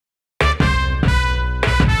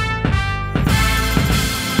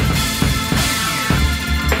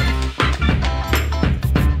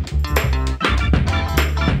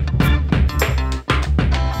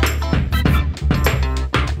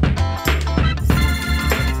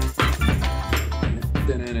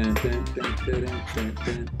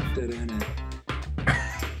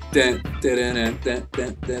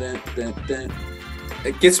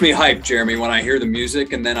It gets me hyped, Jeremy, when I hear the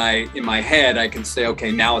music, and then in my head, I can say,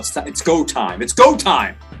 okay, now it's go time. It's go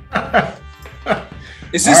time.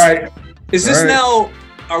 Is this right. Now,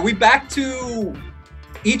 are we back to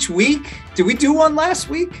each week? Did we do one last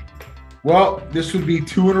week? Well, this would be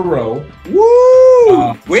 2 in a row.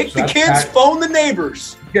 Woo! Wake the kids, phone the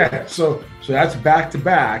neighbors. Yeah, so that's back to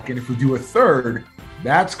back, and if we do a third,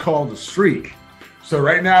 that's called a streak. So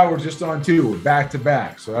right now we're just on 2, we're back to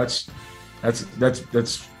back. So that's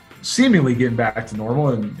seemingly getting back to normal,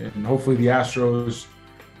 and hopefully the Astros,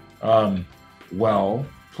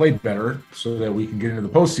 played better so that we can get into the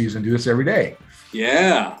postseason and do this every day.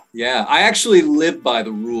 Yeah. I actually live by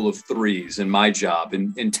the rule of threes in my job.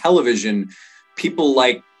 In television, people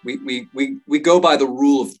like we go by the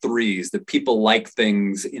rule of threes, that people like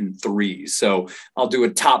things in threes. So I'll do a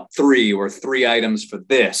top 3 or 3 items for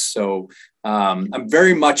this. So I'm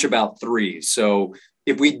very much about threes. So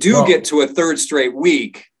if we do get to a third straight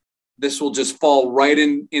week, this will just fall right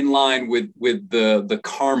in line with the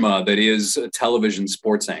karma that is a television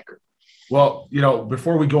sports anchor. Well,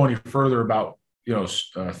 before we go any further about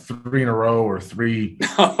 3 in a row or 3.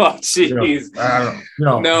 Oh, jeez. I don't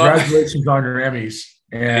know. No. Congratulations on your Emmys.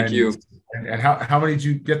 And, thank you. And how many did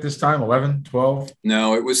you get this time? 11, 12?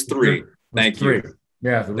 No, it was 3. Thank you.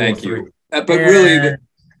 Yeah, the rule of 3. You. But really,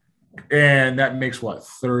 and that makes what,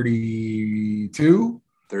 32?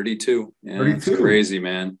 32. Yeah, 32. It's crazy,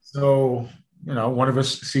 man. So, one of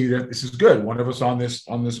us see that this is good. One of us on this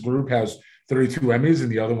group has 32 Emmys,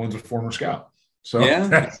 and the other one's a former scout. So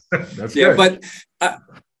yeah, that's yeah. good. But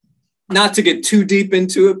not to get too deep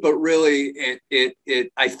into it, but really,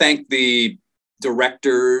 I thank the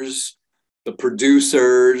directors, the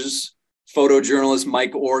producers, photojournalist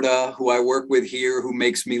Mike Orta, who I work with here, who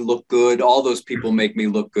makes me look good. All those people make me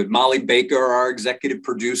look good. Molly Baker, our executive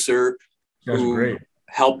producer, who great.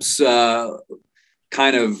 Helps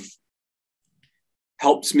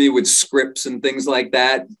helps me with scripts and things like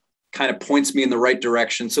that. Kind of points me in the right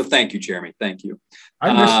direction. So thank you, Jeremy. Thank you.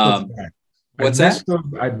 I miss those guys. What's that?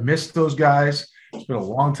 I missed those guys. It's been a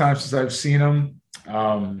long time since I've seen them.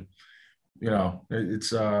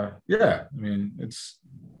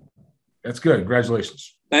 That's good.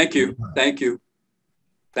 Congratulations. Thank you. The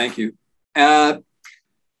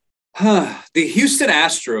Houston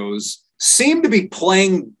Astros seem to be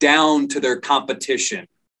playing down to their competition.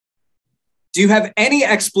 Do you have any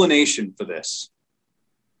explanation for this?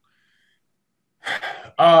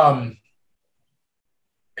 At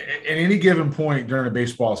any given point during a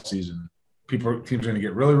baseball season, teams are going to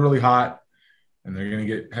get really, really hot, and they're going to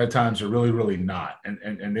get at times they're really, really not,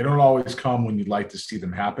 and they don't always come when you'd like to see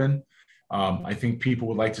them happen. I think people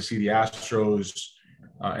would like to see the Astros,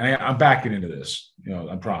 and I'm backing into this,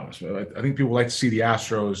 I promise. I think people would like to see the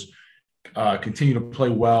Astros continue to play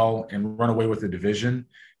well and run away with the division.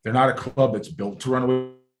 They're not a club that's built to run away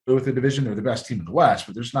with the division. They're the best team in the West,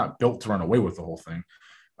 but they're just not built to run away with the whole thing.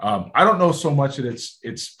 I don't know so much that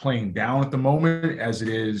it's playing down at the moment as it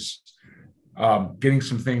is getting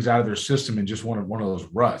some things out of their system in just one of those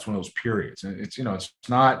ruts, one of those periods. And it's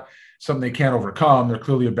not something they can't overcome. They're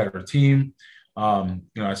clearly a better team.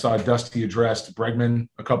 I saw Dusty address Bregman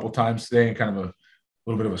a couple of times today in kind of a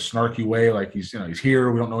little bit of a snarky way, like he's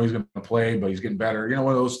here. We don't know he's going to play, but he's getting better.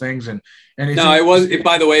 One of those things. And no, it was.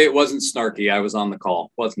 By the way, it wasn't snarky. I was on the call.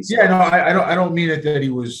 It wasn't. Snarky. Yeah, no, I don't mean it that he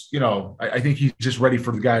was. I think he's just ready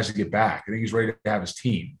for the guys to get back. I think he's ready to have his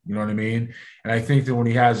team. You know what I mean? And I think that when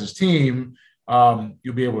he has his team,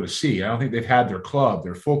 you'll be able to see. I don't think they've had their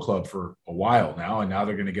full club for a while now, and now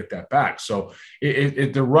they're going to get that back. So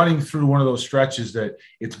they're running through one of those stretches that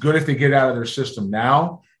it's good if they get out of their system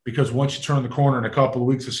now. Because once you turn the corner in a couple of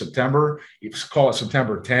weeks of September, call it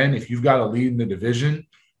September 10, if you've got a lead in the division,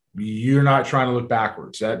 you're not trying to look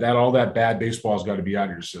backwards. That all that bad baseball has got to be out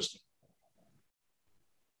of your system.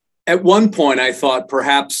 At one point, I thought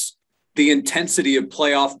perhaps the intensity of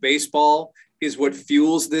playoff baseball is what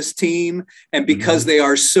fuels this team. And because they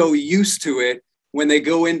are so used to it, when they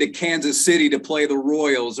go into Kansas City to play the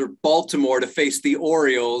Royals or Baltimore to face the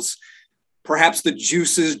Orioles, perhaps the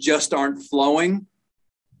juices just aren't flowing.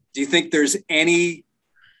 Do you think there's any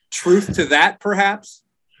truth to that, perhaps?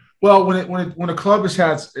 Well, when a club has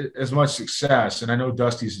had as much success, and I know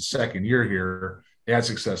Dusty's his second year here, they had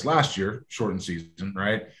success last year, shortened season,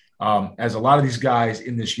 right? As a lot of these guys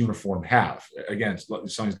in this uniform have. Again,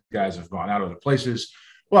 some of these guys have gone out other places,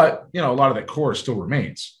 but a lot of that core still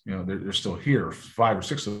remains. They're still here, 5 or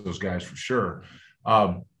 6 of those guys for sure.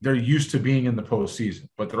 They're used to being in the postseason,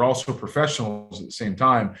 but they're also professionals at the same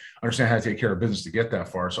time, understand how to take care of business to get that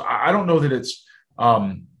far. So I don't know that it's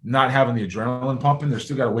not having the adrenaline pumping. They're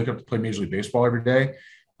still got to wake up to play Major League Baseball every day.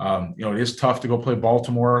 It is tough to go play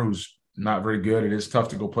Baltimore, who's not very good. It is tough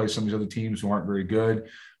to go play some of these other teams who aren't very good.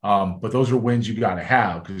 But those are wins you got to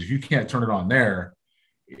have, because if you can't turn it on there,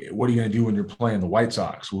 what are you going to do when you're playing the White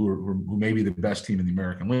Sox, who may be the best team in the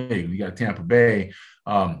American League? You got Tampa Bay,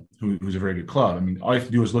 who's a very good club. I mean, all you have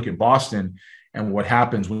to do is look at Boston and what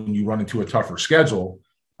happens when you run into a tougher schedule,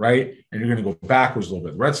 right? And you're going to go backwards a little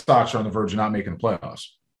bit. The Red Sox are on the verge of not making the playoffs.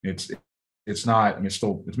 It's not. I mean, it's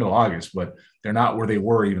middle of August, but they're not where they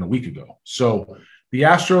were even a week ago. So the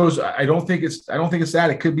Astros, I don't think it's that.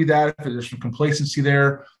 It could be that if there's some complacency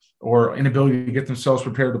there or inability to get themselves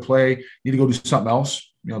prepared to play, need to go do something else.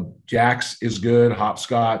 Jacks is good,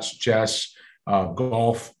 hopscotch, chess,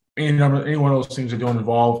 golf, any one of those things that don't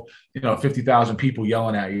involve 50,000 people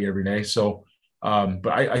yelling at you every day. So, but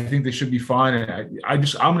I think they should be fine. And I'm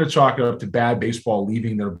going to chalk it up to bad baseball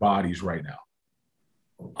leaving their bodies right now.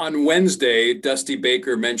 On Wednesday, Dusty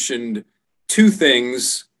Baker mentioned two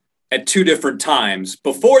things at two different times.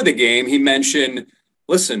 Before the game, he mentioned,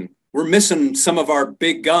 listen, we're missing some of our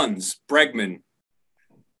big guns. Bregman,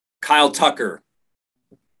 Kyle Tucker,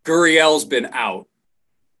 Gurriel's been out.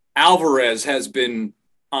 Alvarez has been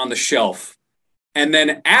on the shelf. And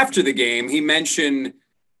then after the game, he mentioned,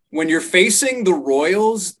 when you're facing the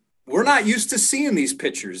Royals, we're not used to seeing these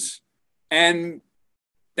pitchers. And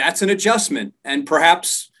that's an adjustment. And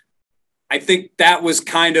perhaps I think that was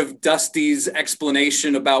kind of Dusty's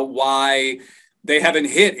explanation about why they haven't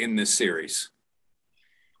hit in this series.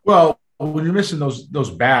 Well, when you're missing those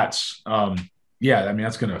bats, yeah, I mean,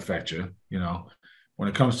 that's going to affect you. When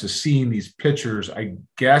it comes to seeing these pitchers, I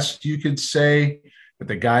guess you could say that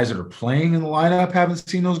the guys that are playing in the lineup haven't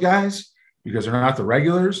seen those guys because they're not the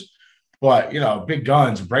regulars. But, big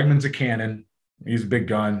guns. Bregman's a cannon. He's a big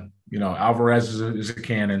gun. Alvarez is a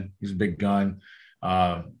cannon. He's a big gun.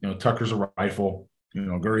 Tucker's a rifle.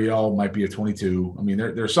 Gurriel might be a 22. I mean,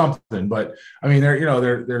 they're something, but I mean,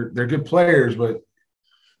 they're good players, but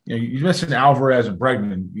you're missing Alvarez and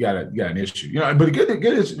Bregman. You got an issue. But the good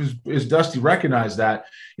is Dusty recognized that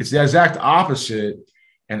it's the exact opposite.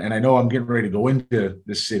 And I know I'm getting ready to go into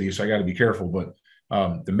this city, so I got to be careful. But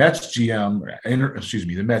the Mets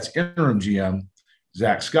the Mets interim GM,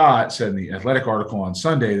 Zack Scott, said in the Athletic article on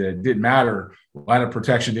Sunday that it didn't matter. Lineup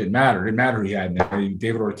protection didn't matter. It didn't matter who he had.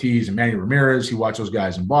 David Ortiz and Manny Ramirez. He watched those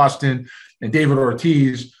guys in Boston, and David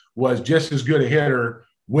Ortiz was just as good a hitter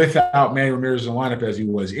without Manny Ramirez in the lineup as he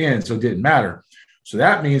was in, so it didn't matter. So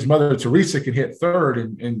that means Mother Teresa can hit third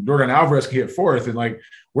and Jordan Alvarez can hit fourth, and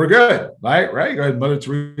we're good, right? Go ahead, Mother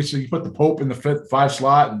Teresa. You put the Pope in the 5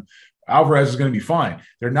 slot, and Alvarez is going to be fine.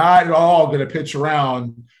 They're not at all going to pitch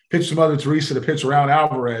to Mother Teresa to pitch around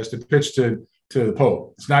Alvarez to pitch to the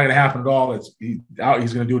Pope. It's not going to happen at all. He's going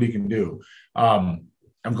to do what he can do. I'm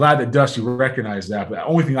glad that Dusty recognized that, but the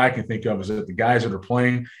only thing I can think of is that the guys that are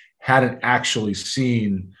playing hadn't actually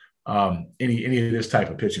seen any of this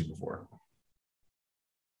type of pitching before.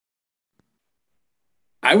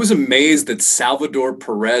 I was amazed that Salvador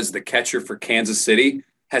Perez, the catcher for Kansas City,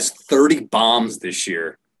 has 30 bombs this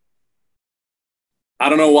year. I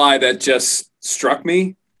don't know why that just struck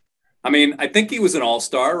me. I mean, I think he was an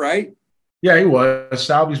all-star, right? Yeah, he was.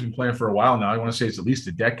 Salvy's been playing for a while now. I want to say it's at least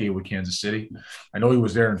a decade with Kansas City. I know he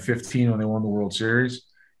was there in 2015 when they won the World Series.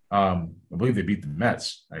 I believe they beat the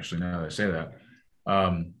Mets, actually, now that I say that.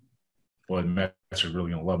 Boy, the Mets are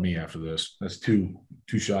really going to love me after this. That's two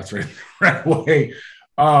shots right away.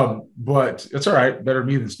 But it's all right. Better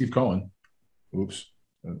me than Steve Cohen. Oops.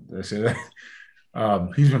 Did I say that?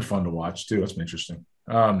 He's been fun to watch, too. That's been interesting.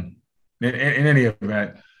 In any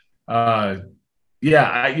event, look,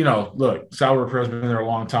 Salvador Perez has been there a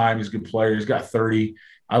long time. He's a good player. He's got 30.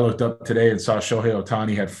 I looked up today and saw Shohei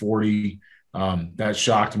Ohtani had 40. That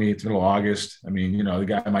shocked me. It's middle of August. I mean, the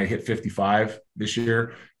guy might hit 55 this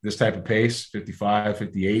year, this type of pace, 55,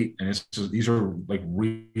 58. And these are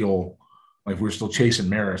real, we're still chasing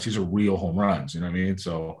Maris. These are real home runs. You know what I mean?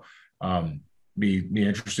 So be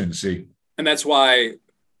interesting to see. And that's why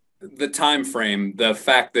the time frame, the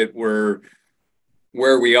fact that we're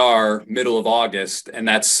where we are middle of August, and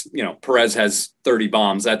that's, Perez has 30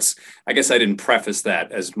 bombs. I guess I didn't preface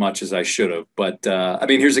that as much as I should have, but I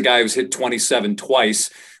mean, here's a guy who's hit 27 twice.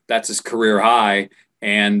 That's his career high.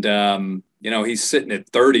 And, he's sitting at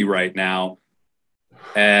 30 right now.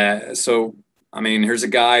 So, I mean, here's a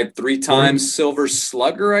guy 3 times Silver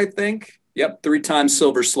Slugger, I think. Yep. 3 times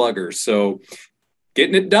Silver Slugger. So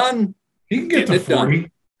getting it done. He can get to 40.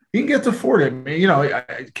 He can get to 40. I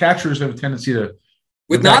mean, catchers have a tendency to,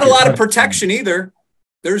 with not a lot of protection either.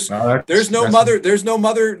 There's no mother. There's no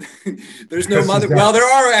mother. Well, there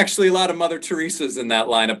are actually a lot of Mother Teresas in that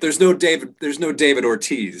lineup. There's no David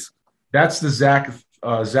Ortiz. That's the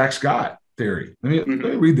Zack Scott theory. Let me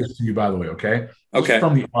read this to you, by the way. Okay. Okay.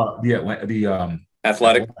 From the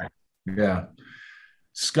Athletic. Yeah.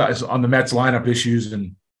 Scott is on the Mets lineup issues,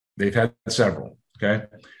 and they've had several. Okay.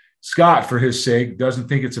 Scott, for his sake, doesn't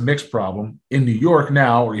think it's a mixed problem in New York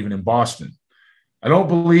now or even in Boston. I don't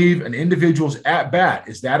believe an individual's at-bat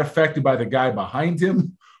is that affected by the guy behind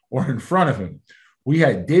him or in front of him. We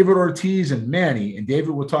had David Ortiz and Manny, and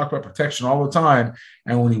David would talk about protection all the time,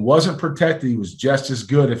 and when he wasn't protected, he was just as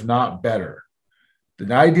good, if not better.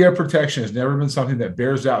 The idea of protection has never been something that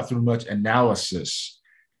bears out through much analysis.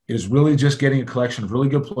 It is really just getting a collection of really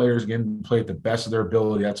good players getting to play at the best of their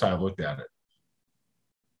ability. That's how I've looked at it.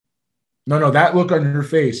 No, that look on your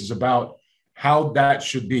face is about how that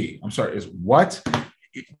should be. I'm sorry, is what?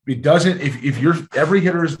 It doesn't, if you're, every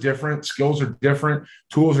hitter is different, skills are different,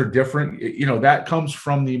 tools are different, that comes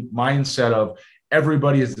from the mindset of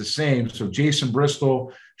everybody is the same. So Jason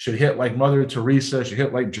Bristol should hit like Mother Teresa, should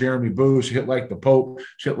hit like Jeremy Boo, should hit like the Pope,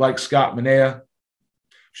 should hit like Scott Manea,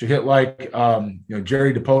 should hit like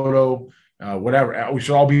Jerry DiPoto, whatever. We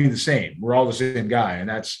should all be the same. We're all the same guy. And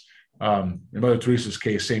that's in Mother Teresa's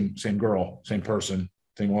case, same girl, same person,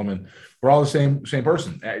 same woman. We're all the same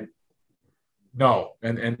person. No,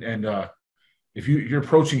 and if you're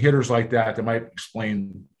approaching hitters like that might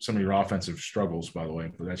explain some of your offensive struggles, by the way.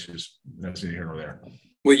 But that's neither here nor there.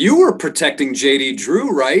 Well, you were protecting JD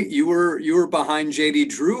Drew, right? You were behind JD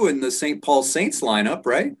Drew in the St. Paul Saints lineup,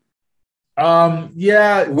 right?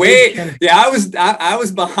 Yeah. I was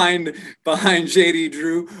behind JD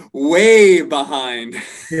Drew, way behind.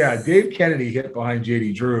 Yeah, Dave Kennedy hit behind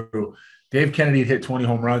JD Drew. Dave Kennedy hit 20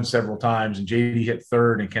 home runs several times, and JD hit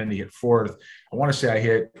third, and Kennedy hit fourth. I want to say I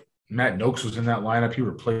hit Matt Noakes was in that lineup. He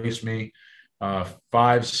replaced me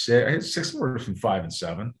 5, 6. I hit 6 more from 5 and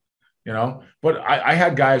 7. But I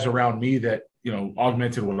had guys around me that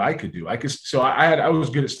augmented what I could do. I was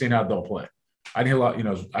good at staying out of double play. I didn't hit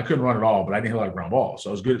a lot, I couldn't run at all, but I didn't hit a lot of ground balls. So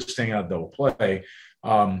I was good at staying out of double play.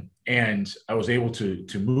 And I was able to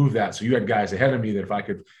move that. So you had guys ahead of me that if I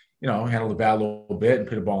could, handle the bat a little bit and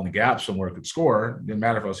put a ball in the gap somewhere I could score. It didn't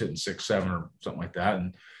matter if I was hitting 6, 7 or something like that.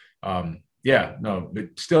 And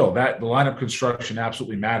but still the lineup construction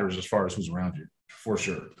absolutely matters as far as who's around you, for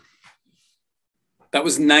sure. That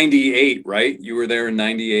was 98, right? You were there in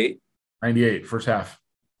 98? 98, first half.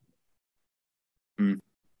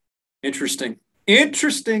 Interesting.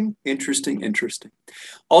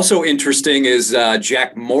 Also interesting is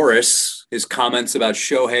Jack Morris, his comments about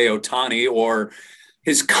Shohei Ohtani, or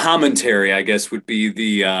his commentary, I guess, would be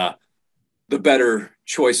the better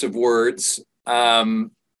choice of words, has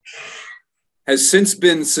since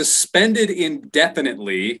been suspended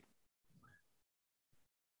indefinitely,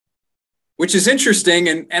 which is interesting.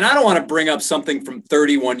 And I don't want to bring up something from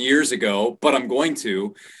 31 years ago, but I'm going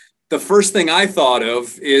to. The first thing I thought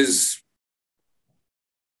of is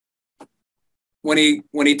when he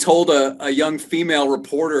told a young female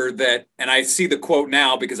reporter that, and I see the quote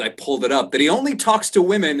now because I pulled it up, that he only talks to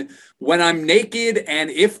women when I'm naked and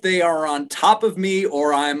if they are on top of me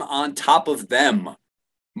or I'm on top of them.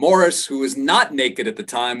 Morris, who was not naked at the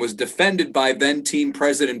time, was defended by then team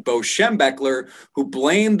president Bo Schembechler, who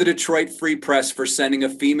blamed the Detroit Free Press for sending a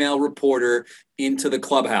female reporter into the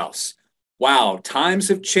clubhouse. Wow, times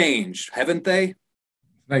have changed, haven't they?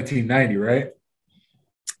 1990, right?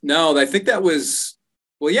 No, I think that was,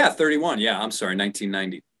 31. Yeah, I'm sorry,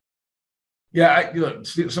 1990. Yeah,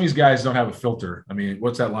 some of these guys don't have a filter. I mean,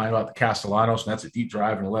 what's that line about the Castellanos? And that's a deep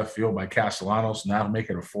drive in the left field by Castellanos, and that'll make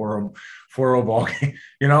it a 4-0 ball game.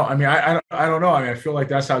 I don't know. I feel like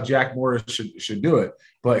that's how Jack Morris should do it.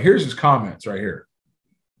 But here's his comments right here.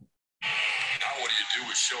 Now what do you do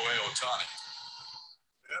with Shohei Ohtani?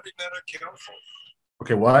 Every minute careful.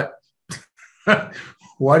 Okay, what?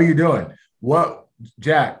 What are you doing? What,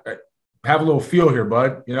 Jack? Have a little feel here,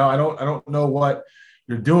 bud. I don't know what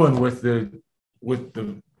you're doing with the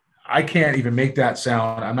I can't even make that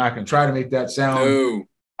sound. I'm not going to try to make that sound.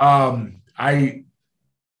 No.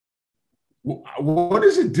 What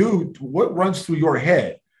does it do? What runs through your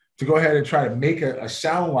head to go ahead and try to make a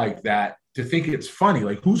sound like that, to think it's funny?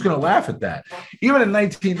 Like, who's going to laugh at that? Even in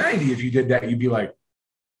 1990, if you did that, you'd be like,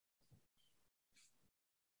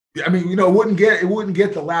 I mean, it wouldn't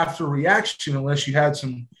get the laughter reaction unless you had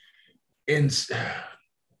some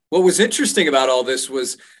What was interesting about all this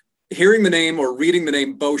was hearing the name or reading the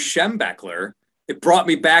name Bo Schembechler. It brought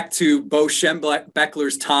me back to Bo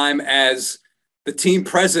Schembechler's time as the team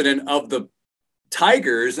president of the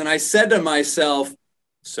Tigers. And I said to myself,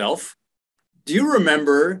 Do you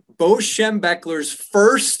remember Bo Schembechler's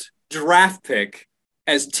first draft pick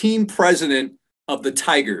as team president of the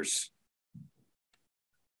Tigers?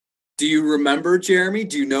 Do you remember, Jeremy?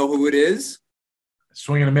 Do you know who it is?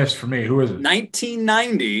 Swing and a miss for me. Who is it?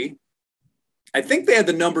 1990. I think they had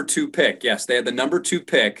the number 2 pick. Yes, they had the number 2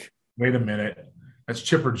 pick. Wait a minute. That's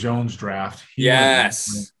Chipper Jones' draft.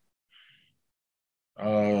 Yes.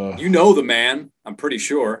 You know the man, I'm pretty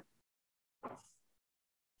sure.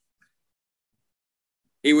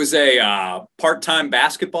 He was a part-time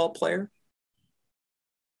basketball player.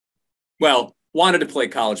 Well, wanted to play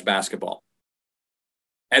college basketball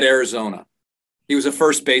at Arizona. He was a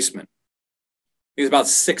first baseman. He was about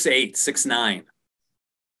 6'8", 6'9".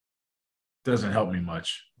 Doesn't help me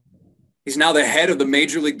much. He's now the head of the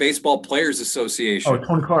Major League Baseball Players Association. Oh,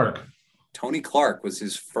 Tony Clark. Tony Clark was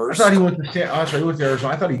his first. I thought he went to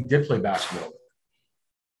Arizona. I thought he did play basketball.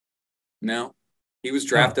 No, he was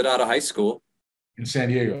drafted out of high school. In San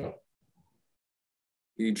Diego.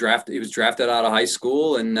 He was drafted out of high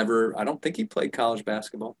school and never, I don't think he played college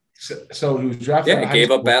basketball. So he was drafted out of high gave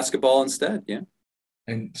school up basketball instead, yeah.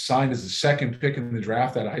 And signed as the second pick in the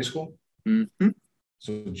draft out of high school? Mm-hmm.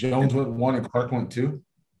 So Jones went 1 and Clark went 2?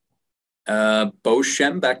 Bo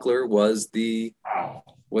Schembechler was the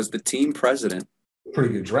team president.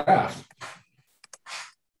 Pretty good draft.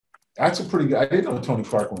 That's a pretty good. I didn't know Tony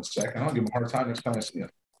Clark went second. I'll give him a hard time next time I see him.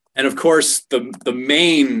 And of course, the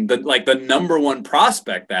number 1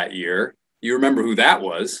 prospect that year, you remember who that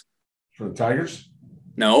was? For the Tigers?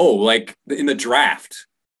 No, like in the draft.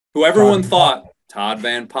 Who everyone thought, Todd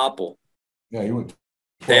Van Poppel. Yeah, he went.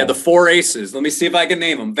 They had the 4 aces. Let me see if I can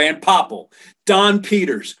name them. Van Poppel, Don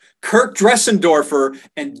Peters, Kirk Dressendorfer,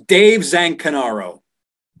 and Dave Zancanaro.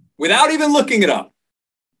 Without even looking it up.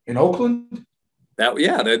 In Oakland?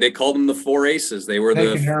 They called them the 4 aces. They were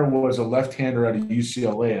Zancanaro was a left-hander out of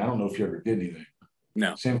UCLA. I don't know if he ever did anything.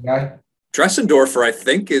 No. Same guy? Dressendorfer, I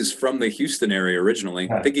think, is from the Houston area originally.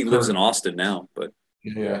 Yeah, I think he lives in Austin now. But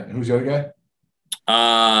yeah. And who's the other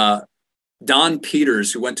guy? Don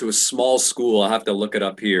Peters, who went to a small school. I'll have to look it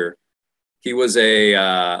up here. He was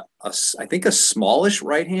I think a smallish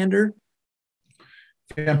right-hander.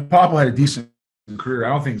 Van Poppel had a decent career. I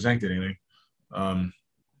don't think Zank did anything.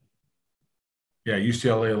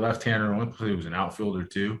 UCLA left-hander. He was an outfielder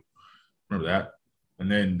too. Remember that? And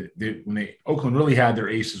then when Oakland really had their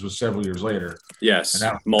aces was several years later. Yes,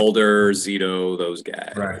 Mulder, Zito, those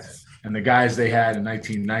guys. Right. And the guys they had in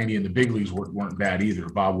 1990 in the big leagues weren't bad either.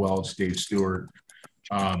 Bob Welch, Dave Stewart.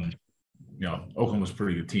 Oakland was a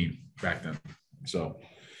pretty good team back then. So,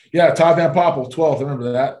 yeah, Todd Van Poppel, 12th. I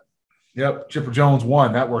remember that. Yep. Chipper Jones,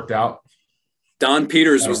 1. That worked out. Don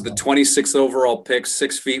Peters was the 26th overall pick,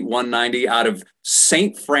 6 feet, 190, out of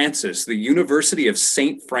St. Francis, the University of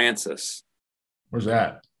St. Francis. Where's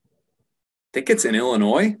that? I think it's in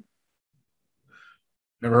Illinois.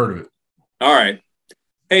 Never heard of it. All right.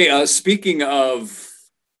 Hey, speaking of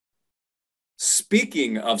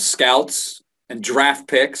scouts and draft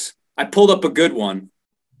picks, I pulled up a good one,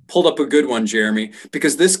 Jeremy,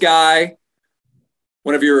 because this guy,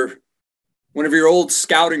 one of your old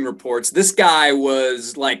scouting reports, this guy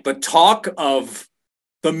was like the talk of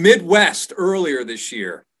the Midwest earlier this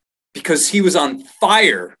year because he was on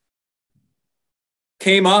fire.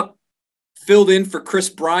 Came up, filled in for Chris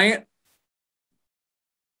Bryant,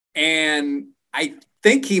 and I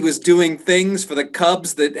think he was doing things for the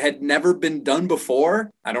Cubs that had never been done before.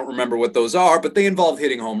 I don't remember what those are, but they involve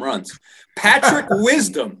hitting home runs. Patrick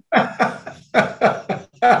Wisdom.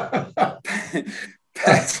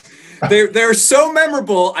 They're so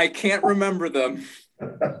memorable, I can't remember them.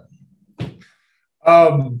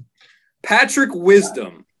 Patrick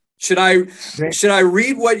Wisdom. Should I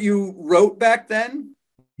read what you wrote back then?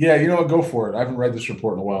 Yeah, you know what? Go for it. I haven't read this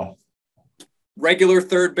report in a while. Regular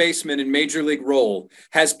third baseman in major league role,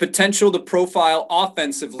 has potential to profile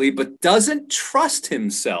offensively, but doesn't trust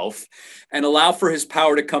himself and allow for his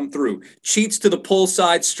power to come through. Cheats to the pull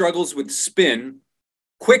side, struggles with spin,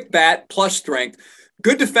 quick bat, plus strength.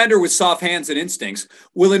 Good defender with soft hands and instincts.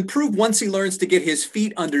 Will improve once he learns to get his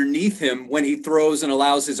feet underneath him when he throws and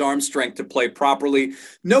allows his arm strength to play properly.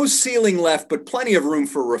 No ceiling left, but plenty of room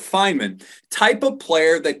for refinement. Type of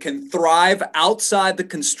player that can thrive outside the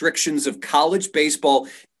constrictions of college baseball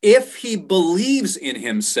if he believes in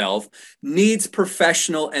himself, needs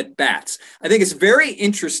professional at-bats. I think it's very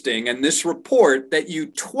interesting in this report that you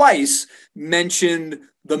twice mentioned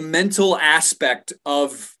the mental aspect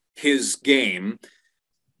of his game.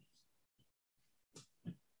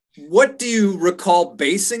 What do you recall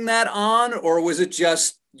basing that on, or was it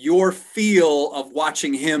just your feel of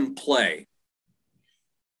watching him play?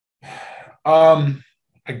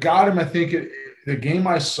 I got him. I think the game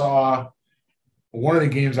I saw, one of the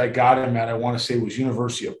games I got him at, I want to say was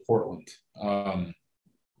University of Portland.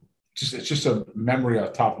 It's just a memory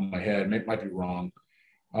off the top of my head. It might be wrong.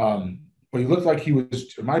 But he looked like he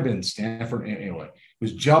was, it might have been Stanford. Anyway, he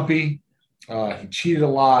was jumpy. He cheated a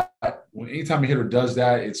lot. Anytime a hitter does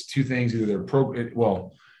that, it's two things. Either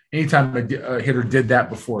anytime a hitter did that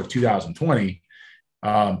before 2020,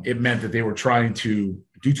 it meant that they were trying to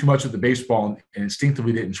do too much with the baseball and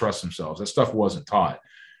instinctively didn't trust themselves. That stuff wasn't taught.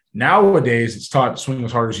 Nowadays, it's taught to swing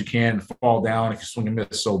as hard as you can, fall down. If you swing and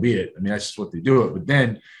miss, so be it. I mean, that's just what they do it. But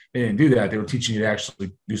then they didn't do that. They were teaching you to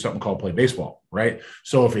actually do something called play baseball, right?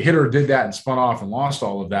 So if a hitter did that and spun off and lost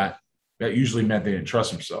all of that, that usually meant they didn't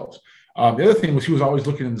trust themselves. The other thing was he was always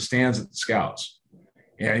looking in the stands at the scouts,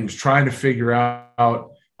 and he was trying to figure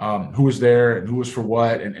out who was there and who was for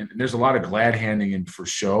what. And there's a lot of glad handing and for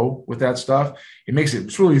show with that stuff.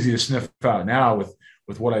 It's really easy to sniff out now with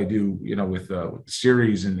what I do, with the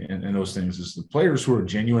series and those things. Is the players who are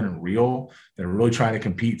genuine and real, that are really trying to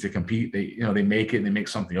compete. They make it and they make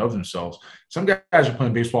something of themselves. Some guys are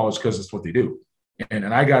playing baseball just because it's what they do.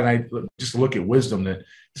 And I just look at wisdom that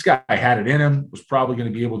this guy had it in him, was probably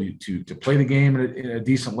going to be able to play the game at a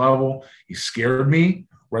decent level. He scared me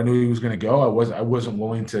where I knew he was going to go. I wasn't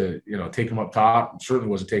willing to, take him up top. Certainly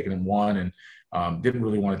wasn't taking him one, and didn't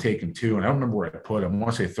really want to take him two. And I don't remember where I put him. I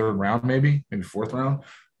want to say third round, maybe fourth round.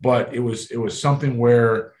 But it was something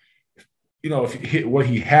where, if he hit what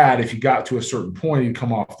he had, if he got to a certain point, he'd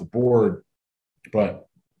come off the board. But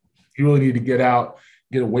he really needed to get out,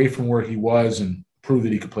 get away from where he was, and prove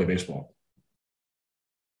that he could play baseball.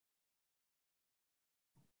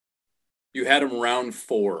 You had him round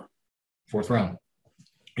 4. Fourth round.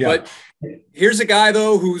 Yeah. But here's a guy,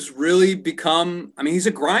 though, who's really become, he's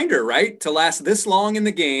a grinder, right? To last this long in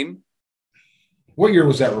the game. What year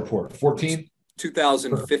was that report? 14?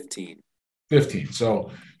 2015. 15.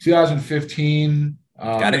 So 2015.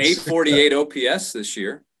 Got an 848 OPS this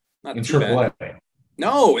year. Not in too AAA. bad.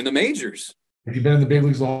 No, in the majors. Have you been in the big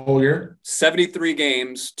leagues the whole year? 73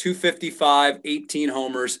 games, 255, 18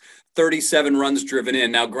 homers, 37 runs driven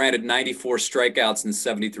in. Now, granted, 94 strikeouts in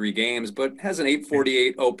 73 games, but has an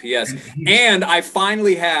 848 OPS. And I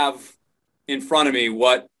finally have in front of me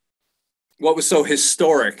what was so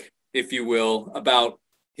historic, if you will, about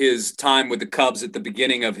his time with the Cubs at the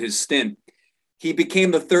beginning of his stint. He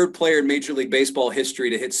became the third player in Major League Baseball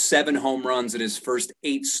history to hit 7 home runs in his first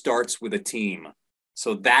 8 starts with a team.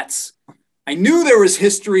 So I knew there was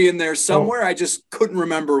history in there somewhere. I just couldn't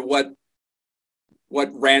remember what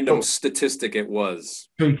random statistic it was.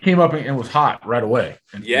 So he came up and was hot right away.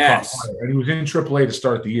 Yes. And he was in AAA to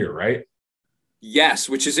start the year, right? Yes,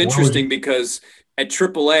 which is interesting because at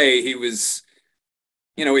AAA he was,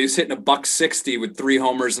 he was hitting $160 with 3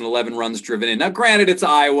 homers and 11 runs driven in. Now, granted, it's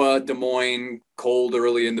Iowa, Des Moines, cold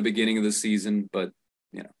early in the beginning of the season, but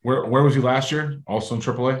Where was he last year? Also in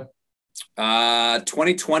AAA?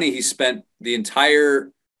 2020, he spent the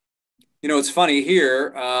entire, it's funny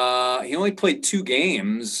here. He only played 2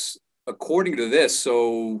 games according to this.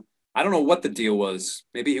 So I don't know what the deal was.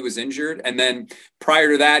 Maybe he was injured. And then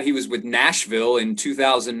prior to that, he was with Nashville in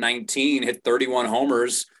 2019, hit 31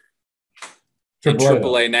 homers in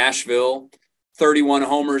AAA Nashville, 31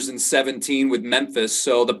 homers in 17 with Memphis.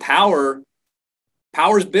 So the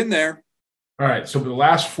power's been there. All right. So for the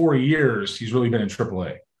last 4 years, he's really been in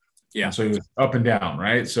AAA. Yeah. And so he was up and down,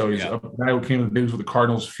 right? So he's up. Now he came to the bigs with the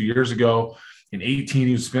Cardinals a few years ago. In 18,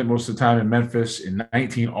 he spent most of the time in Memphis. In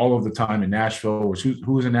 19, all of the time in Nashville.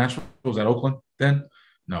 Who was in Nashville? Was that Oakland then?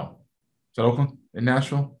 No. Is that Oakland in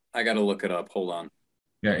Nashville? I got to look it up. Hold on.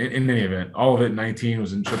 Yeah, in any event, all of it in 19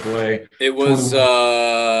 was in AAA. It was,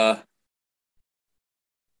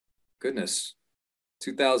 goodness,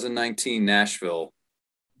 2019 Nashville.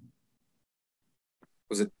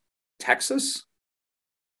 Was it Texas?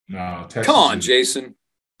 No, Texas. Come on, Jason.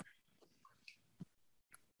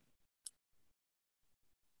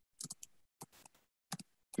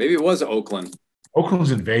 Maybe it was Oakland.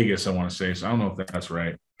 Oakland's in Vegas, I want to say. So I don't know if that's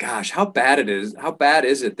right. Gosh, how bad it is. How bad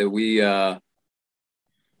is it that we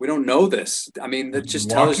don't know this? I mean, that just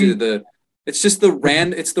tells you it's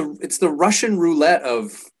the Russian roulette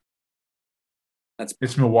of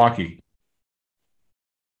it's Milwaukee.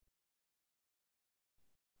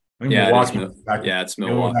 Yeah, it's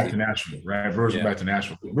Milwaukee. Back to Nashville, right? Brewers are back to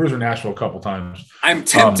Nashville. Brewers are Nashville a couple times. I'm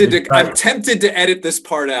tempted to edit this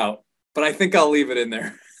part out, but I think I'll leave it in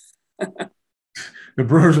there. The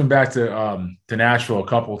Brewers went back to Nashville a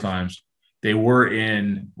couple times. They were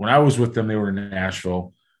when I was with them, they were in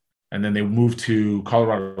Nashville, and then they moved to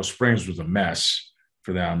Colorado Springs, which was a mess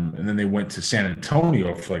for them, and then they went to San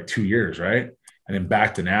Antonio for like 2 years, right? and then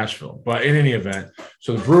back to Nashville. But in any event,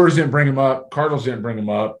 so the Brewers didn't bring him up. Cardinals didn't bring him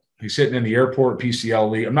up. He's sitting in the airport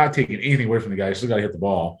PCL league. I'm not taking anything away from the guy. He's still got to hit the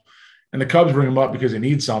ball. And the Cubs bring him up because he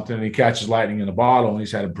needs something, and he catches lightning in a bottle, and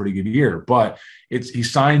he's had a pretty good year. But he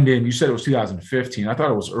signed in. You said it was 2015. I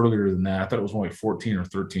thought it was earlier than that. I thought it was only 14 or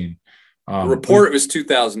 13. The report it was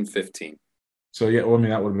 2015. So yeah, well, I mean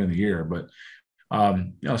that would have been the year. But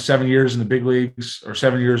 7 years in the big leagues, or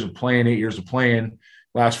 7 years of playing, 8 years of playing.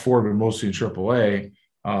 Last 4 have been mostly in AAA.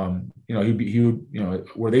 He would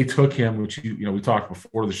where they took him, which we talked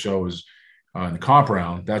before the show, is in the comp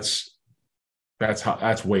round. That's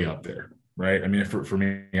way up there, right? I mean, for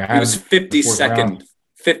me, he was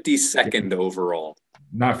 52nd overall.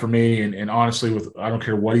 Not for me, and honestly, I don't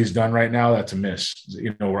care what he's done right now, that's a miss.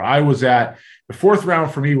 Where I was at, the 4th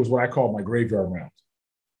round for me was what I called my graveyard round.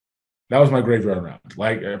 That was my graveyard round.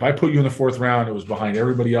 Like if I put you in the 4th round, it was behind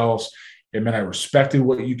everybody else. It meant I respected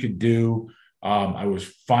what you could do. I was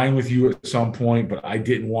fine with you at some point, but I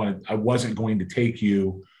wasn't going to take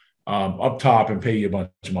you up top and pay you a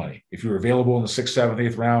bunch of money. If you were available in the 6th, 7th,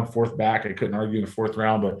 8th round, 4th back, I couldn't argue in the 4th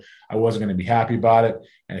round, but I wasn't going to be happy about it.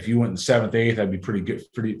 And if you went in the 7th, 8th, I'd be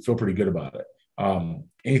feel pretty good about it.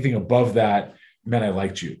 Anything above that meant I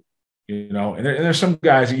liked you, and there's some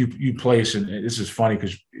guys that you place, and this is funny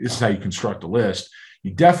because this is how you construct a list.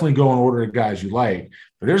 You definitely go in order of guys you like,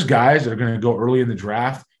 but there's guys that are going to go early in the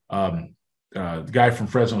draft. The guy from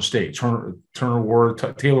Fresno State, Taylor Ward.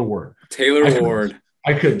 Taylor Ward.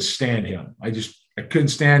 I couldn't stand him. I couldn't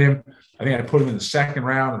stand him. I think I put him in the 2nd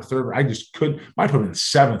round or 3rd. I just couldn't. I put him in the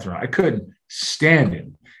 7th round. I couldn't stand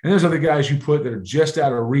him. And there's other guys you put that are just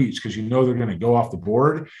out of reach because they're going to go off the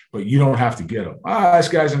board, but you don't have to get them. This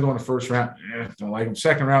guy's going to go in the 1st round. Don't like him.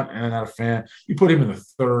 2nd round, not a fan. You put him in the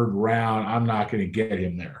 3rd round, I'm not going to get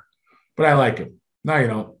him there. But I like him. No, you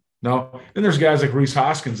don't. No. Then there's guys like Rhys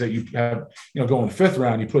Hoskins that you have, go in the 5th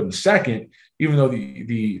round, you put in the 2nd, even though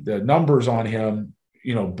the numbers on him,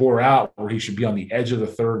 bore out where he should be on the edge of the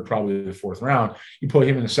 3rd, probably the 4th round. You put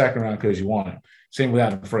him in the 2nd round because you want him. Same with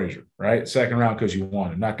Adam Frazier, right? 2nd round because you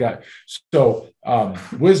want him. Not got. So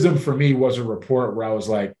wisdom for me was a report where I was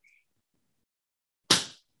like,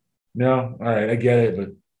 no, all right, I get it, but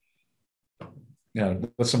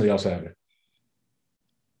let somebody else have it.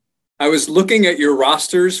 I was looking at your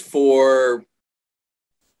rosters for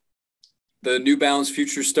the New Balance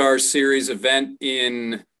Future Stars Series event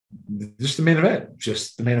in just the main event.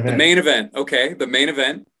 The main event. Okay, the main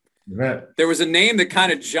event. There was a name that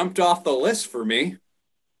kind of jumped off the list for me.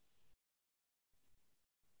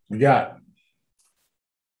 We got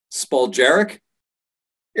Spoljaric.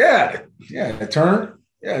 Yeah, Turner.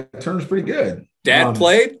 Yeah, Turner's pretty good. Dad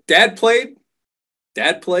played.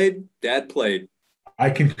 I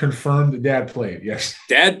can confirm that Dad played. Yes.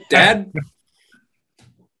 Dad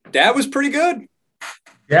was pretty good.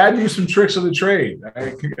 Dad used some tricks of the trade.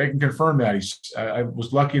 I can confirm that. I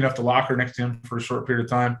was lucky enough to locker next to him for a short period of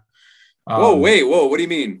time. Whoa! What do you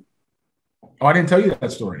mean? Oh, I didn't tell you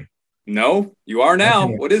that story. No, you are now.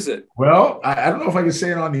 Okay. What is it? Well, I don't know if I can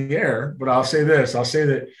say it on the air, but I'll say this. I'll say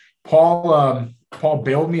that Paul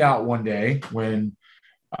bailed me out one day when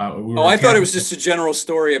I thought it was just a general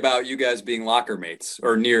story about you guys being locker mates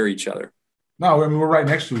or near each other. No, I mean, we're right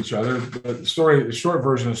next to each other. The short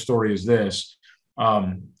version of the story is this.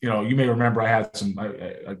 You may remember I had some,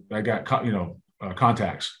 I got,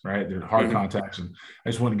 contacts, right? They're hard contacts, and I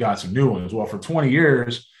just went and got some new ones. Well, for 20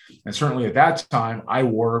 years, and certainly at that time, I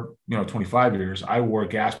wore, 25 years, I wore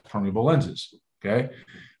gas permeable lenses. Okay.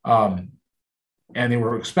 And they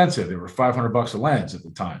were expensive. They were $500 a lens at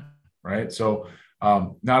the time. Right. So,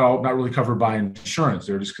 not really covered by insurance.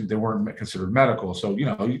 They weren't considered medical. So,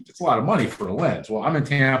 it's a lot of money for a lens. Well, I'm in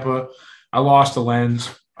Tampa. I lost a lens.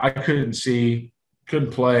 I couldn't see,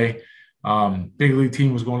 couldn't play. Big league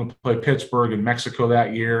team was going to play Pittsburgh and Mexico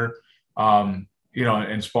that year. And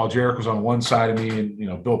Spoljaric was on one side of me, and,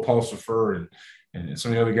 Bill Pulsifer and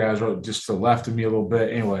some of the other guys were just to the left of me a little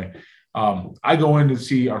bit. Anyway, I go in to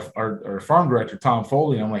see our farm director, Tom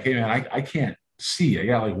Foley. And I'm like, hey, man, I can't see. I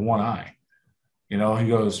got like one eye. He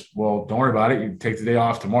goes, well, don't worry about it. You take the day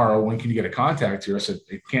off tomorrow. When can you get a contact here? I said,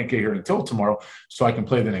 I can't get here until tomorrow so I can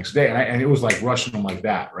play the next day. And it was like rushing him like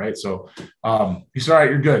that, right? So he said, all right,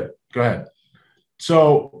 you're good. Go ahead.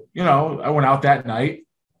 So, I went out that night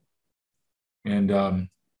and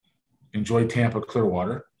enjoyed Tampa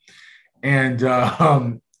Clearwater. And,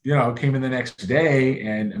 came in the next day.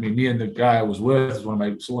 And, me and the guy I was with is one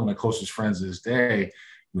of my closest friends to this day.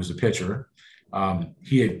 He was a pitcher.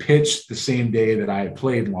 He had pitched the same day that I had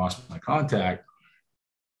played and lost my contact.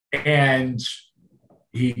 And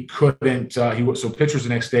he couldn't. So pitchers the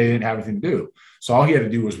next day didn't have anything to do. So all he had to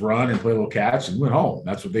do was run and play a little catch and went home.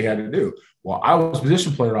 That's what they had to do. Well, I was a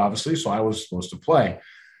position player, obviously, so I was supposed to play.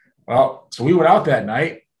 Well, so we went out that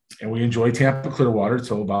night and we enjoyed Tampa Clearwater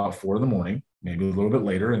till about 4 a.m, maybe a little bit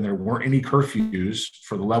later, and there weren't any curfews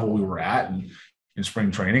for the level we were at in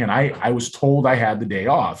spring training. And I was told I had the day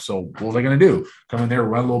off. So what was I going to do? Come in there,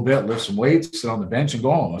 run a little bit, lift some weights, sit on the bench, and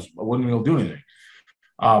go home. I wasn't going to do anything.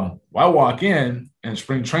 I walk in, and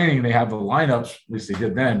spring training, they have the lineups, at least they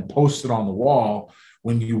did then, posted on the wall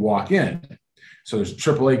when you walk in. So there's a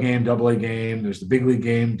AAA game, AA game. There's the big league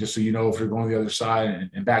game, just so you know if you're going the other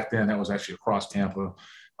side. And back then, that was actually across Tampa.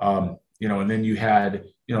 And then you had,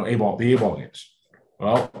 the A-ball games.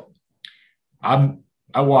 Well,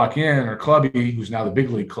 I walk in, or Clubby, who's now the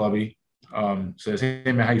big league Clubby, says, "Hey,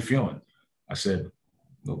 man, how you feeling?" I said,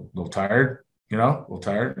 a little tired, a little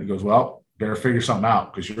tired. He goes, "Well, better figure something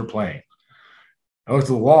out because you're playing." I looked at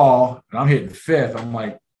the wall, and I'm hitting fifth. I'm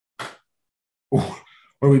like, "What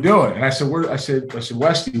are we doing?" And I said, I said,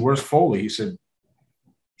 "Westy, where's Foley?" He said,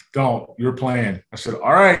 "Don't, you're playing." I said,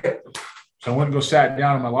 "All right." So I went and go sat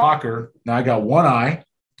down in my locker. Now I got one eye.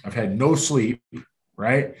 I've had no sleep,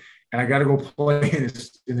 right? And I got to go play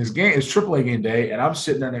in this game. It's AAA game day, and I'm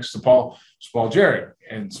sitting there next to Spoljaric,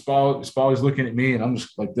 and Spal is looking at me, and I'm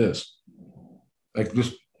just like this, like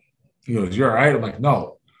just. He goes, "You're all right?" I'm like,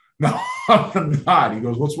 no, I'm not. He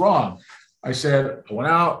goes, "What's wrong?" I said, "I went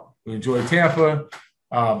out. We enjoyed Tampa.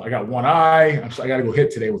 I got one eye. I got to go hit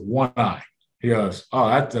today with one eye." He goes, "Oh,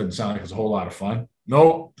 that doesn't sound like it's a whole lot of fun."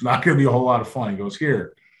 "No, it's not going to be a whole lot of fun." He goes,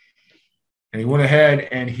 "Here." And he went ahead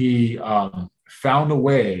and he found a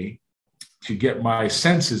way to get my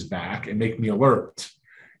senses back and make me alert.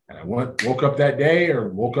 And I woke up that day,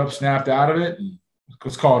 or snapped out of it, and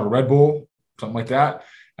let's call it a Red Bull, something like that.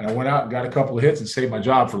 And I went out and got a couple of hits and saved my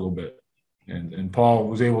job for a little bit. And Paul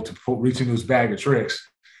was able to reach into his bag of tricks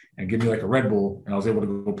and give me like a Red Bull, and I was able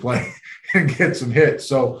to go play and get some hits.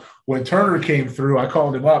 So when Turner came through, I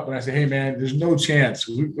called him up and I said, "Hey, man, there's no chance."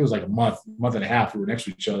 It was like a month and a half. We were next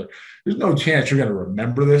to each other. "There's no chance you're going to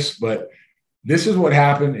remember this, but this is what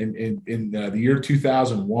happened in the year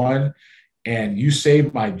 2001, and you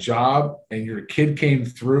saved my job, and your kid came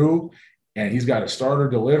through, and he's got a starter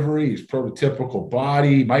delivery. He's prototypical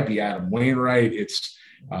body. Might be Adam Wainwright. It's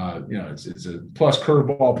it's a plus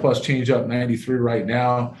curveball, plus changeup 93 right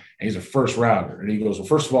now, and he's a first rounder." And he goes, "Well,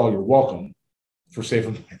 first of all, you're welcome for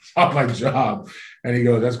saving my job." And he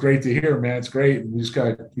goes, "That's great to hear, man. It's great." And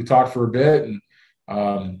we talked for a bit, and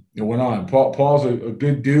it went on. Paul's a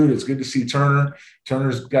good dude. It's good to see Turner.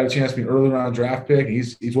 Turner's got a chance to be an early round draft pick.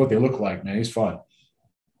 He's what they look like, man. He's fun.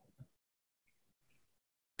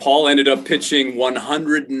 Paul ended up pitching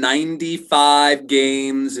 195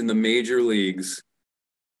 games in the major leagues.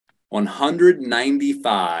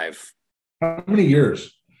 195. How many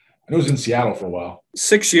years? I was in Seattle for a while.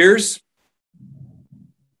 6 years.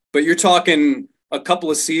 But you're talking a couple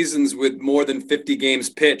of seasons with more than 50 games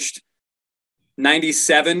pitched.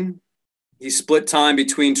 97, he split time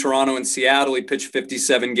between Toronto and Seattle. He pitched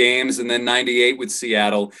 57 games. And then 98 with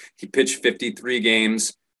Seattle, he pitched 53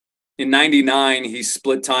 games. In 99, he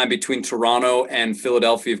split time between Toronto and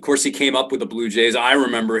Philadelphia. Of course, he came up with the Blue Jays. I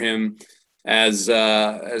remember him as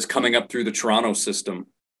coming up through the Toronto system.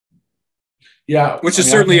 Yeah. Which is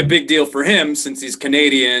certainly a big deal for him since he's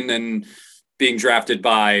Canadian and being drafted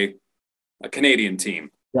by a Canadian team.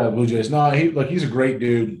 Yeah, the Blue Jays. No, he's a great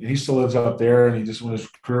dude. He still lives up there, and he just, when his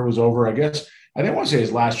career was over, I didn't want to say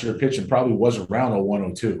his last year pitching probably was around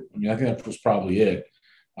 01, 02. I mean, I think that was probably it.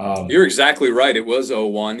 You're exactly right. It was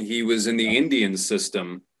 01. He was in the Indian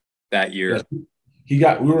system that year.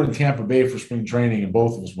 Yeah, we were in Tampa Bay for spring training, and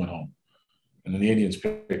both of us went home. And then the Indians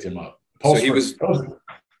picked him up. That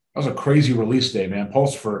was a crazy release day, man.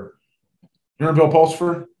 Pulsifer. You remember Bill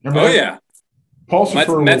Pulsifer? Yeah.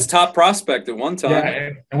 Pulsifer Mets top prospect at one time. Yeah,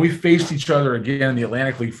 and we faced each other again in the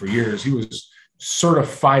Atlantic League for years. He was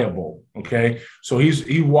certifiable, okay? So he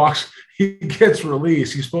gets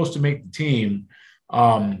released. He's supposed to make the team.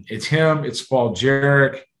 It's him, it's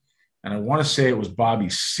Spoljaric, and I want to say it was Bobby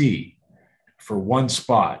C for one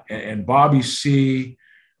spot. And Bobby C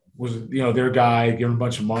was, their guy, giving a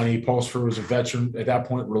bunch of money. Pulsifer was a veteran at that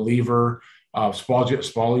point, reliever.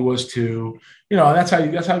 Spally was too. And that's how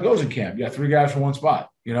it goes in camp. You got three guys for one spot,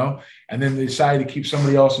 and then they decided to keep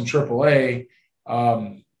somebody else in AAA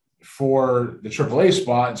for the AAA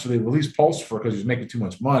spot, and so they released Pulsifer because he was making too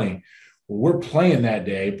much money. Well, we're playing that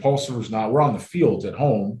day. Pulsifer's not. We're on the fields at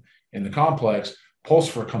home in the complex.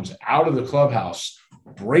 Pulsifer comes out of the clubhouse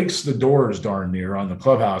breaks the doors darn near on the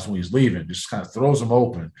clubhouse when he's leaving, just kind of throws them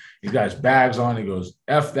open. He's got his bags on. He goes,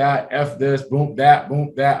 F that, F this, boom, that,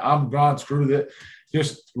 I'm gone, screw that.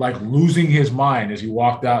 Just like losing his mind as he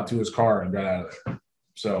walked out to his car and got out of there.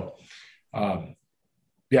 So,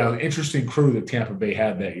 interesting crew that Tampa Bay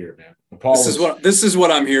had that year, man. This is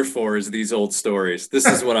what I'm here for, is these old stories. This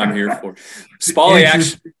is what I'm here for.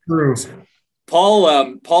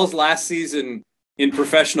 Paul's last season in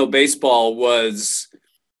professional baseball was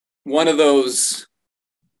one of those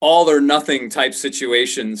all or nothing type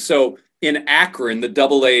situations. So in Akron, the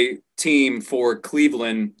AA team for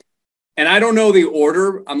Cleveland, and I don't know the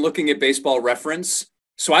order. I'm looking at Baseball Reference.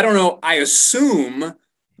 So I don't know. I assume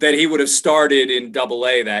that he would have started in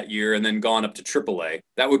AA that year and then gone up to AAA.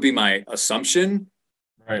 That would be my assumption.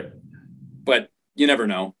 Right. But you never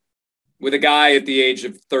know. With a guy at the age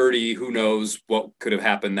of 30, who knows what could have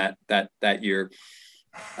happened that year.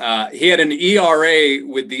 He had an ERA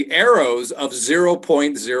with the Arrows of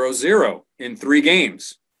 0.00 in 3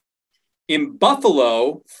 games. In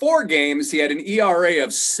Buffalo, 4 games, he had an ERA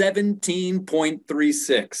of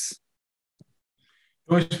 17.36.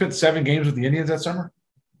 You only spent 7 games with the Indians that summer?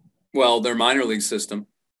 Well, their minor league system.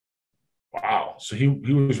 Wow. So he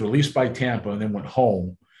was released by Tampa and then went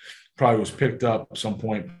home. Probably was picked up at some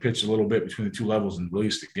point, pitched a little bit between the 2 levels and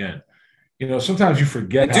released again. You know, sometimes you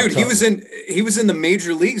forget. Dude, he was in the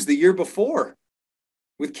major leagues the year before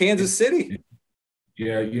with Kansas City.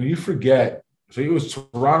 Yeah, you forget. So it was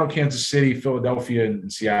Toronto, Kansas City, Philadelphia, and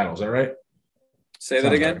Seattle. Is that right? Say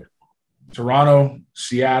that again. Right. Toronto,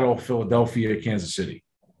 Seattle, Philadelphia, Kansas City.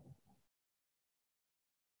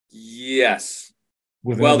 Yes.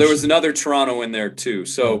 Well, there was another Toronto in there too.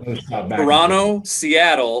 So Toronto,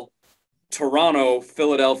 Seattle, Toronto,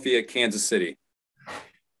 Philadelphia, Kansas City.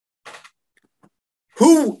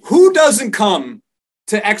 Who doesn't come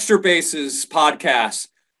to Extra Bases podcast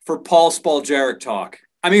for Paul Spoljaric talk?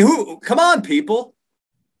 I mean, come on, people.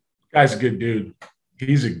 Guy's a good dude.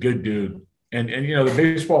 He's a good dude. And you know, the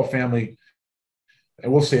baseball family,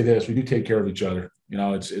 and we'll say this, we do take care of each other. You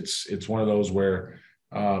know, it's one of those where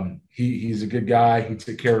he's a good guy. He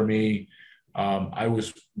took care of me. I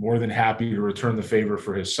was more than happy to return the favor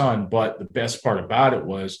for his son. But the best part about it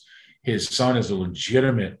was his son is a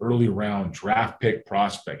legitimate early round draft pick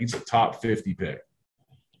prospect. He's a top 50 pick.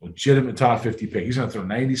 Legitimate top 50 pick. He's going to throw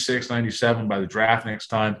 96, 97 by the draft next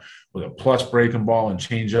time with a plus breaking ball and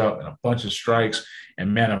change up and a bunch of strikes.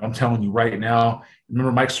 And man, I'm telling you right now,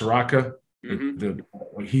 remember Mike Soraka?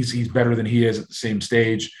 Mm-hmm. He's better than he is at the same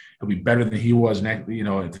stage. He'll be better than he was at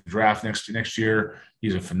the draft next year.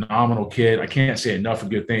 He's a phenomenal kid. I can't say enough of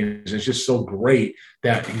good things. It's just so great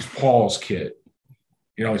that he's Paul's kid.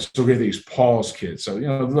 You know, it's so great that he's Paul's kid. So, you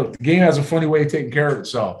know, look, the game has a funny way of taking care of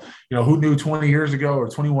itself. You know, who knew 20 years ago or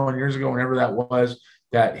 21 years ago, whenever that was,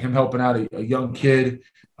 that him helping out a young kid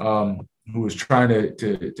who was trying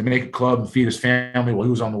to make a club and feed his family while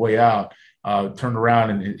he was on the way out, turned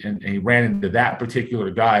around and he ran into that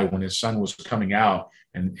particular guy when his son was coming out.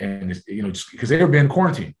 And you know, just because they've been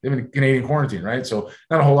quarantined, they've been in Canadian quarantine, right? So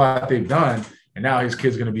not a whole lot they've done. And now his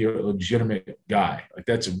kid's going to be a legitimate guy. Like,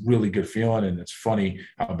 that's a really good feeling, and it's funny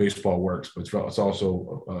how baseball works. But it's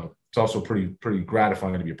also pretty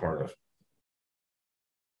gratifying to be a part of.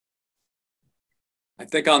 I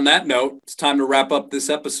think on that note, it's time to wrap up this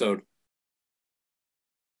episode.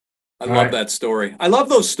 I love that story. I love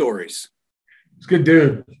those stories. He's a good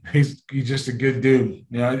dude. He's just a good dude.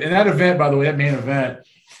 You know, and that event, by the way, that main event,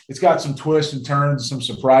 it's got some twists and turns, some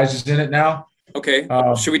surprises in it now. Okay.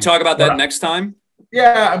 Should we talk about that next time?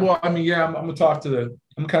 Yeah. Well, I mean, yeah, I'm going to talk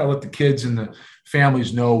I'm kind of let the kids and the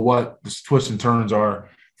families know what the twists and turns are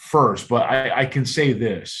first. But I can say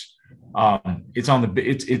this.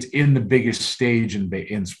 It's in the biggest stage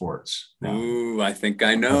in sports. Ooh, I think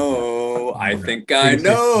I know.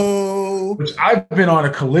 Which I've been on a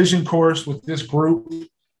collision course with this group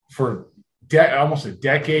for almost a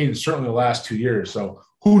decade, and certainly the last 2 years. So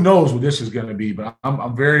who knows what this is going to be, but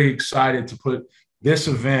I'm very excited to put this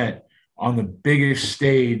event on the biggest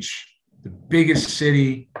stage, the biggest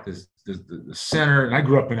city, the center. And I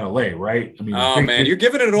grew up in LA, right? I mean, you're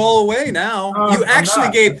giving it all away now. You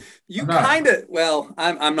actually gave, you kind of, well,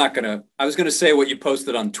 I'm not going to, I was going to say what you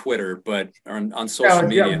posted on Twitter, but on social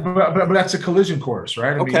media. Yeah, but that's a collision course,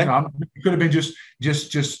 right? I mean, it could have been just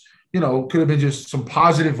could have been just some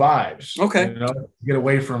positive vibes. Okay. You know, to get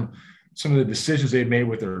away from some of the decisions they made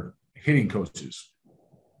with their hitting coaches.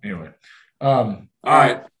 Anyway. All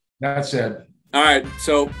right. That said. All right.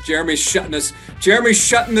 So Jeremy's shutting this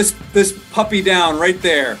puppy down right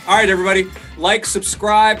there. All right, everybody. Like,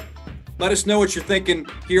 subscribe. Let us know what you're thinking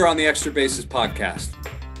here on the Extra Bases podcast.